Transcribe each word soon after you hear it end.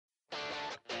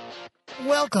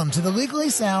Welcome to the Legally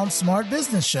Sound Smart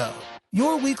Business Show,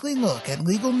 your weekly look at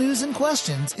legal news and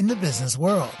questions in the business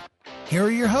world. Here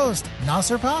are your hosts,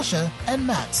 Nasir Pasha and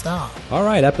Matt Staub. All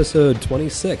right, episode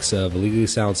 26 of Legally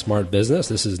Sound Smart Business.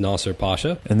 This is Nasir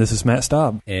Pasha. And this is Matt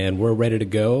Staub. And we're ready to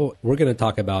go. We're going to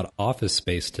talk about Office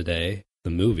Space today,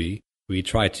 the movie. We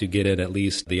try to get in at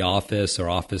least The Office or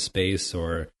Office Space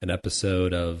or an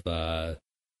episode of,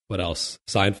 what else?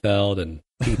 Seinfeld and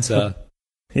Pizza.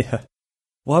 Yeah.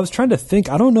 Well, I was trying to think.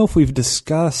 I don't know if we've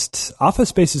discussed... Office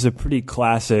Space is a pretty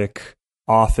classic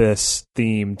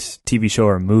office-themed TV show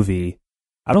or movie.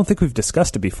 I don't think we've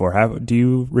discussed it before. Do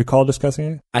you recall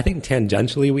discussing it? I think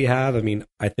tangentially we have. I mean,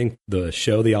 I think the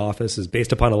show The Office is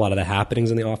based upon a lot of the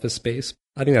happenings in the office space.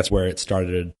 I think that's where it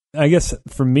started. I guess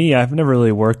for me, I've never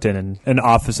really worked in an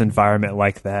office environment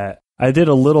like that. I did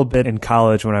a little bit in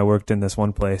college when I worked in this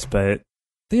one place, but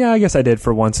yeah, I guess I did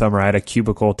for one summer. I had a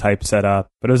cubicle type setup,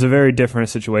 but it was a very different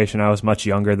situation. I was much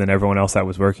younger than everyone else that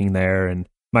was working there, and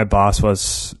my boss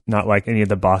was not like any of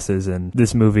the bosses in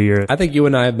this movie. I think you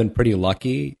and I have been pretty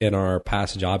lucky in our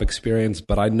past job experience,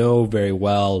 but I know very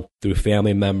well through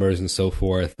family members and so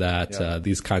forth that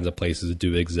these kinds of places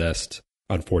do exist,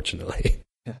 unfortunately.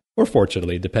 Yeah. Or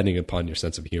fortunately, depending upon your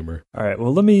sense of humor. All right,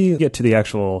 well, let me get to the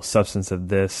actual substance of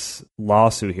this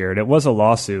lawsuit here. And it was a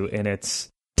lawsuit, and it's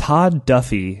Todd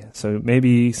Duffy. So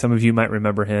maybe some of you might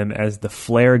remember him as the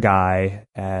Flair guy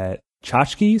at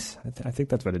Tchotchkes. I think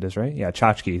that's what it is, right? Yeah,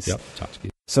 Tchotchkes. Yep, Tchotchkes.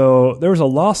 So there was a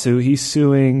lawsuit. He's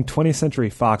suing 20th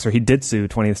Century Fox, or he did sue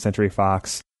 20th Century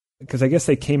Fox, because I guess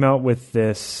they came out with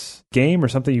this game or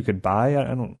something you could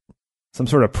buy. Some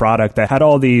sort of product that had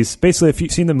all these, basically, if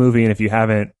you've seen the movie, and if you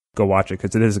haven't, go watch it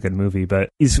because it is a good movie. But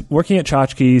he's working at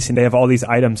Tchotchkes, and they have all these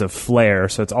items of Flair.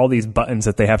 So it's all these buttons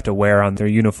that they have to wear on their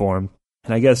uniform.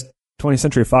 And I guess 20th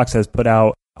Century Fox has put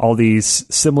out all these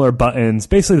similar buttons,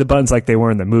 basically the buttons like they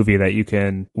were in the movie that you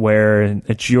can wear, and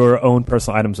it's your own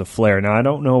personal items of Flair. Now, I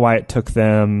don't know why it took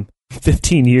them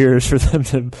 15 years for them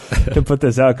to put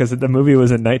this out, because the movie was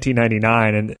in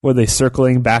 1999, and were they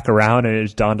circling back around, and it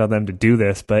just dawned on them to do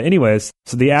this. But anyways,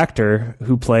 so the actor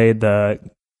who played the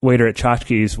waiter at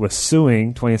Tchotchkes was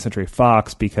suing 20th Century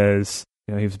Fox because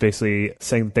he was basically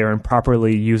saying that they were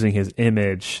improperly using his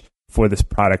image for this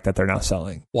product that they're now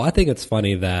selling. Well, I think it's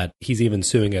funny that he's even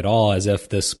suing at all, as if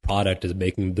this product is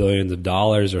making billions of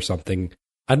dollars or something.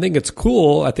 I think it's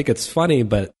cool. I think it's funny,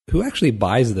 but who actually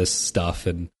buys this stuff?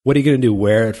 And what are you going to do?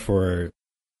 Wear it for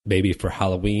maybe for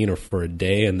Halloween or for a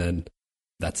day, and then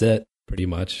that's it, pretty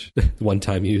much.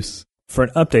 One-time use. For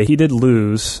an update, he did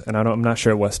lose, and I'm not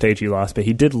sure at what stage he lost, but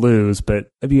he did lose. But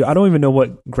I don't even know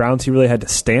what grounds he really had to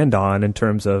stand on in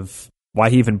terms of why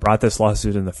he even brought this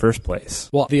lawsuit in the first place.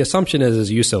 Well, the assumption is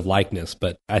his use of likeness,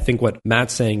 but I think what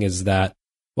Matt's saying is that,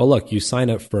 well, look, you sign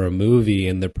up for a movie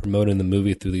and they're promoting the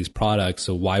movie through these products,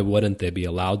 so why wouldn't they be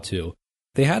allowed to?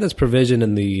 They had this provision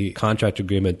in the contract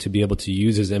agreement to be able to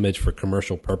use his image for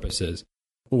commercial purposes.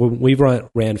 When we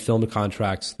ran film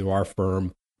contracts through our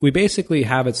firm, we basically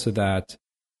have it so that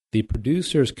the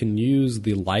producers can use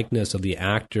the likeness of the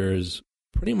actors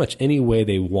pretty much any way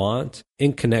they want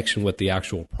in connection with the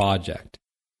actual project.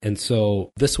 And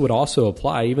so this would also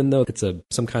apply, even though it's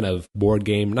some kind of board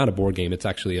game, not a board game, it's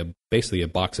actually basically a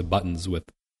box of buttons with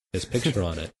his picture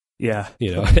on it. Yeah.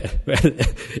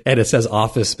 And it says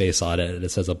Office Space on it, and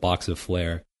it says a box of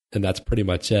Flair. And that's pretty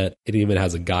much it. It even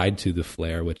has a guide to the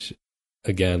Flair, which,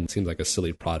 again, seems like a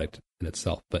silly product in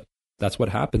itself. But that's what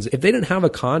happens. If they didn't have a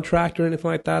contract or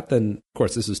anything like that, then, of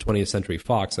course, this is 20th Century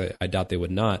Fox. I doubt they would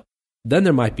not. Then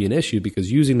there might be an issue,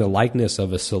 because using the likeness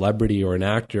of a celebrity or an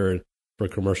actor for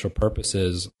commercial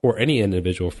purposes, or any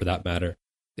individual for that matter,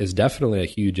 is definitely a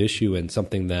huge issue and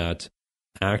something that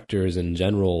actors in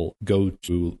general go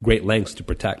to great lengths to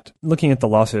protect. Looking at the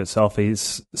lawsuit itself,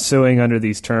 he's suing under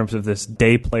these terms of this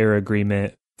day player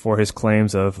agreement for his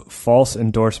claims of false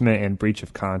endorsement and breach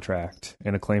of contract,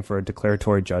 and a claim for a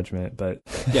declaratory judgment. But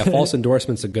yeah, false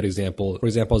endorsement's a good example. For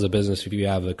example, as a business, if you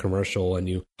have a commercial and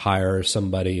you hire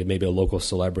somebody, maybe a local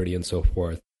celebrity and so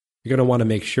forth, you're going to want to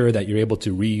make sure that you're able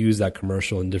to reuse that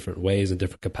commercial in different ways and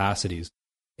different capacities.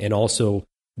 And also,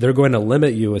 they're going to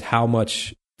limit you with how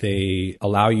much they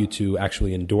allow you to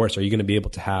actually endorse. Are you going to be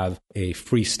able to have a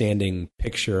freestanding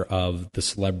picture of the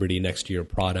celebrity next to your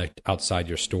product outside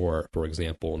your store, for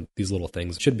example? And these little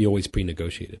things should be always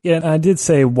pre-negotiated. Yeah, and I did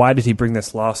say, why did he bring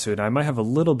this lawsuit? I might have a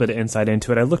little bit of insight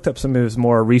into it. I looked up some of his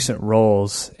more recent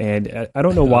roles, and I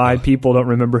don't know why people don't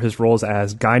remember his roles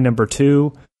as guy number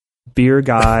 2, beer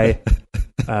guy,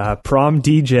 prom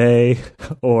DJ,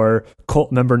 or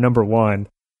cult member number 1.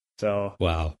 So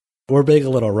wow. We're being a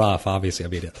little rough, obviously. I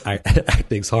mean,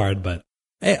 acting's hard, but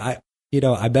hey,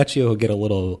 I bet you he'll get a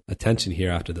little attention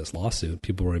here after this lawsuit.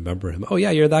 People will remember him. Oh,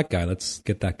 yeah, you're that guy. Let's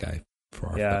get that guy for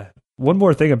our Yeah. One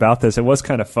more thing about this. It was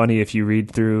kind of funny if you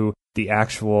read through the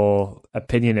actual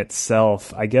opinion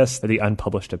itself, I guess the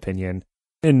unpublished opinion.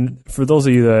 And for those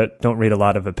of you that don't read a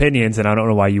lot of opinions, and I don't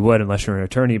know why you would unless you're an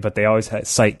attorney, but they always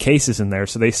cite cases in there.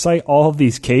 So they cite all of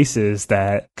these cases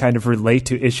that kind of relate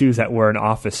to issues that were in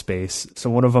Office Space. So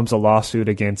one of them's a lawsuit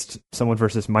against someone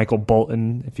versus Michael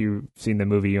Bolton. If you've seen the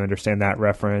movie, you understand that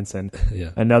reference. And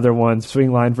another one,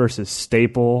 Swing Line versus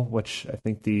Staple, which I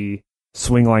think the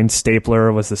swing line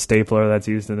stapler was the stapler that's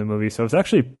used in the movie. So it's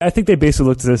actually, I think they basically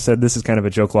looked at this and said, this is kind of a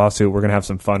joke lawsuit. We're going to have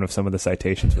some fun with some of the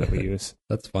citations that we use.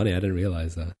 That's funny. I didn't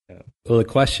realize that. Yeah. Well, the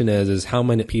question is how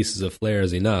many pieces of Flair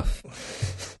is enough?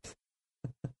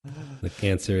 The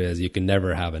answer is you can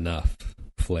never have enough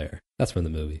Flair. That's from the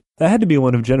movie. That had to be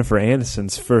one of Jennifer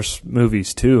Aniston's first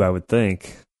movies too, I would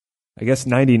think. I guess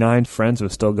 99 Friends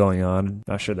was still going on.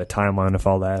 Not sure the timeline of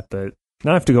all that, but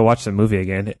now I have to go watch the movie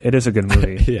again. It is a good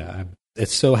movie. Yeah.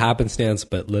 It's so happenstance,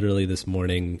 but literally this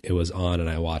morning it was on and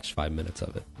I watched 5 minutes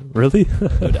of it. Really?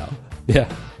 No doubt. Yeah.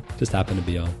 Just happened to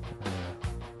be on.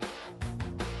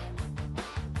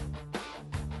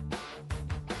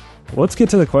 Let's get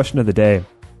to the question of the day.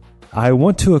 I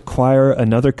want to acquire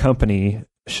another company.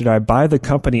 Should I buy the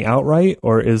company outright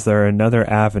or is there another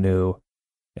avenue?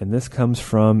 And this comes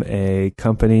from a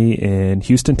company in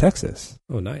Houston, Texas.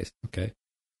 Oh, nice. Okay.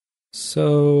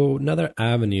 So another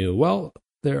avenue. Well,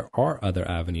 there are other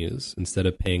avenues instead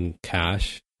of paying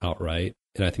cash outright.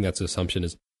 And I think that's the assumption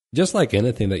is just like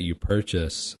anything that you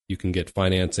purchase, you can get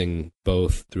financing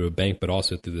both through a bank, but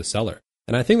also through the seller.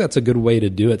 And I think that's a good way to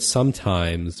do it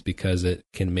sometimes because it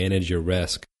can manage your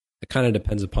risk. It kind of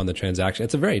depends upon the transaction.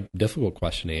 It's a very difficult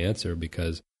question to answer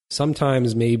because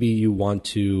sometimes maybe you want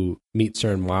to meet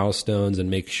certain milestones and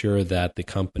make sure that the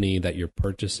company that you're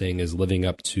purchasing is living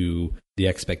up to the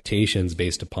expectations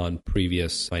based upon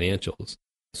previous financials.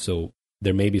 So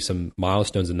there may be some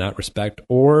milestones in that respect,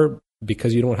 or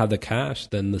because you don't have the cash,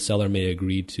 then the seller may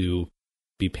agree to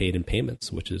be paid in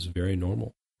payments, which is very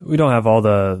normal. We don't have all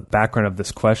the background of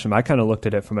this question. I kind of looked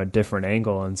at it from a different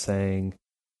angle and saying,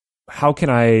 how can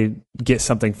I get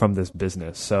something from this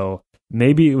business? So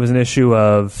maybe it was an issue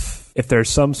of if there's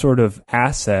some sort of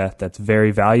asset that's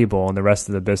very valuable and the rest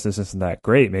of the business isn't that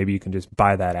great, maybe you can just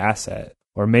buy that asset.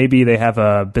 Or maybe they have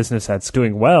a business that's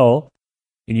doing well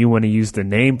and you want to use the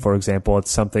name, for example.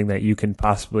 It's something that you can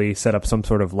possibly set up some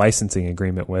sort of licensing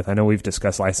agreement with. I know we've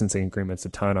discussed licensing agreements a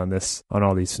ton on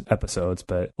all these episodes,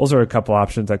 but those are a couple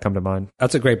options that come to mind.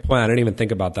 That's a great point. I didn't even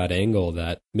think about that angle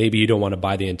that maybe you don't want to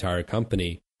buy the entire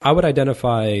company. I would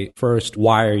identify first,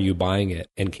 why are you buying it?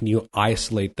 And can you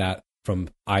isolate that from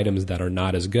items that are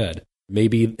not as good?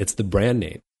 Maybe it's the brand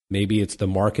name. Maybe it's the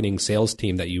marketing sales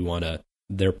team that you want to,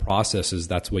 their processes,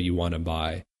 that's what you want to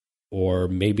buy. Or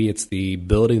maybe it's the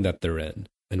building that they're in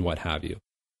and what have you.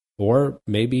 Or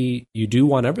maybe you do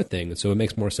want everything, so it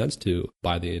makes more sense to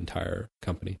buy the entire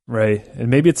company. Right. And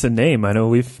maybe it's a name. I know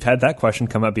we've had that question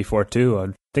come up before too. I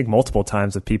think multiple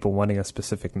times of people wanting a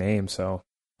specific name. So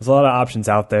there's a lot of options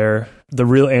out there. The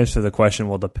real answer to the question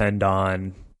will depend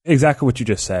on exactly what you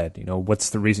just said. You know,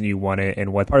 what's the reason you want it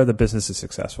and what part of the business is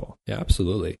successful? Yeah,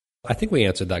 absolutely. I think we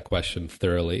answered that question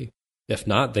thoroughly. If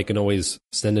not, they can always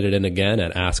send it in again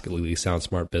at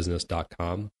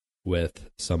ask@legallysoundsmartbusiness.com with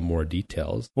some more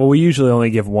details. Well, we usually only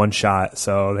give one shot,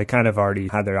 so they kind of already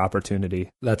had their opportunity.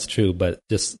 That's true, but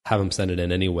just have them send it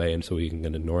in anyway, and so we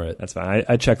can ignore it. That's fine.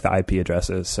 I check the IP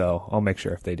addresses, so I'll make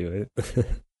sure if they do it.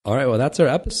 All right, well, that's our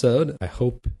episode. I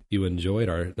hope you enjoyed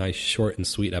our nice, short, and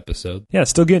sweet episode. Yeah,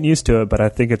 still getting used to it, but I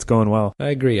think it's going well. I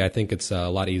agree. I think it's a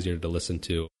lot easier to listen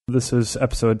to. This is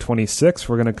episode 26.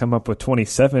 We're going to come up with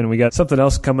 27. We got something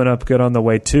else coming up good on the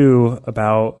way, too,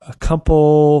 about a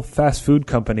couple fast food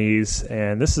companies.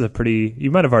 And this is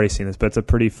you might have already seen this, but it's a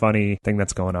pretty funny thing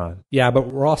that's going on. Yeah, but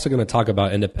we're also going to talk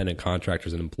about independent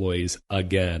contractors and employees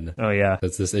again. Oh, yeah.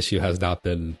 Because this issue has not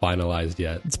been finalized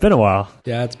yet. It's been a while.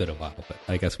 Yeah, it's been a while, but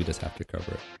I guess we just have to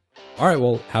cover it. All right,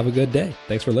 well, have a good day.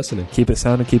 Thanks for listening. Keep it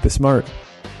sound and keep it smart.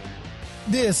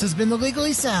 This has been the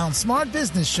Legally Sound Smart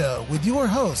Business Show with your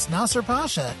hosts, Nasir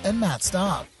Pasha and Matt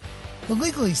Staub. The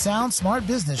Legally Sound Smart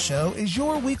Business Show is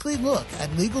your weekly look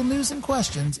at legal news and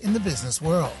questions in the business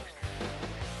world.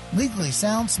 Legally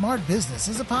Sound Smart Business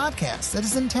is a podcast that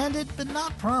is intended but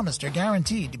not promised or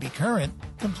guaranteed to be current,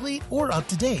 complete, or up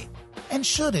to date, and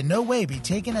should in no way be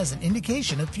taken as an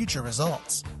indication of future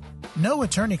results. No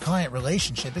attorney-client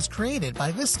relationship is created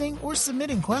by listening or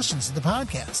submitting questions to the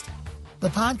podcast. The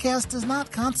podcast does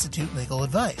not constitute legal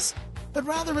advice, but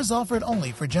rather is offered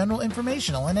only for general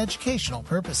informational and educational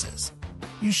purposes.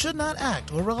 You should not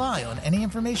act or rely on any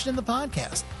information in the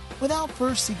podcast without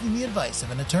first seeking the advice of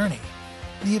an attorney.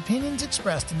 The opinions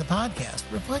expressed in the podcast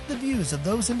reflect the views of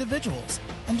those individuals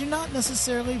and do not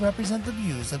necessarily represent the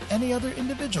views of any other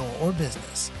individual or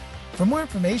business. For more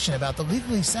information about the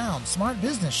Legally Sound Smart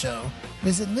Business Show,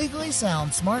 visit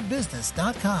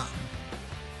LegallySoundSmartBusiness.com.